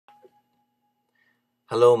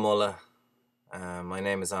Hello, Mulla. My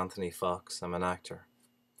name is Anthony Fox. I'm an actor,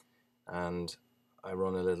 and I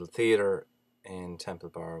run a little theatre in Temple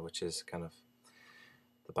Bar, which is kind of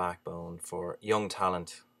the backbone for young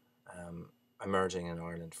talent emerging in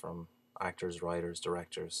Ireland from actors, writers,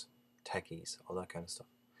 directors, techies, all that kind of stuff.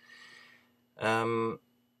 Um,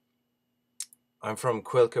 I'm from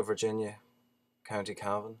Quilca, Virginia, County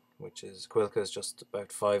Cavan, which is Quilca is just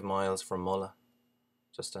about 5 miles from Mulla,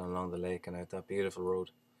 just down along the lake and out that beautiful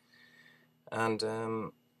road.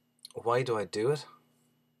 And why do I do it?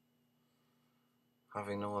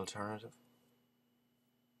 Having no alternative.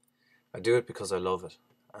 I do it because I love it,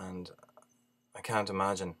 and I can't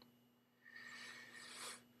imagine.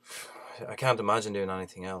 I can't imagine doing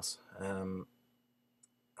anything else. And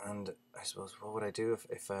I suppose, what would I do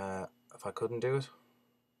if I couldn't do it?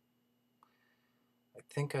 I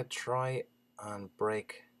think I'd try and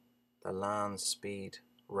break the land speed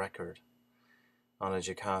record on a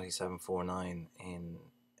Ducati 749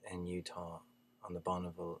 in Utah on the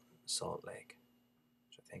Bonneville Salt Lake,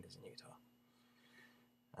 which I think is in Utah.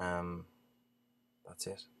 That's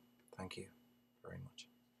it. Thank you very much.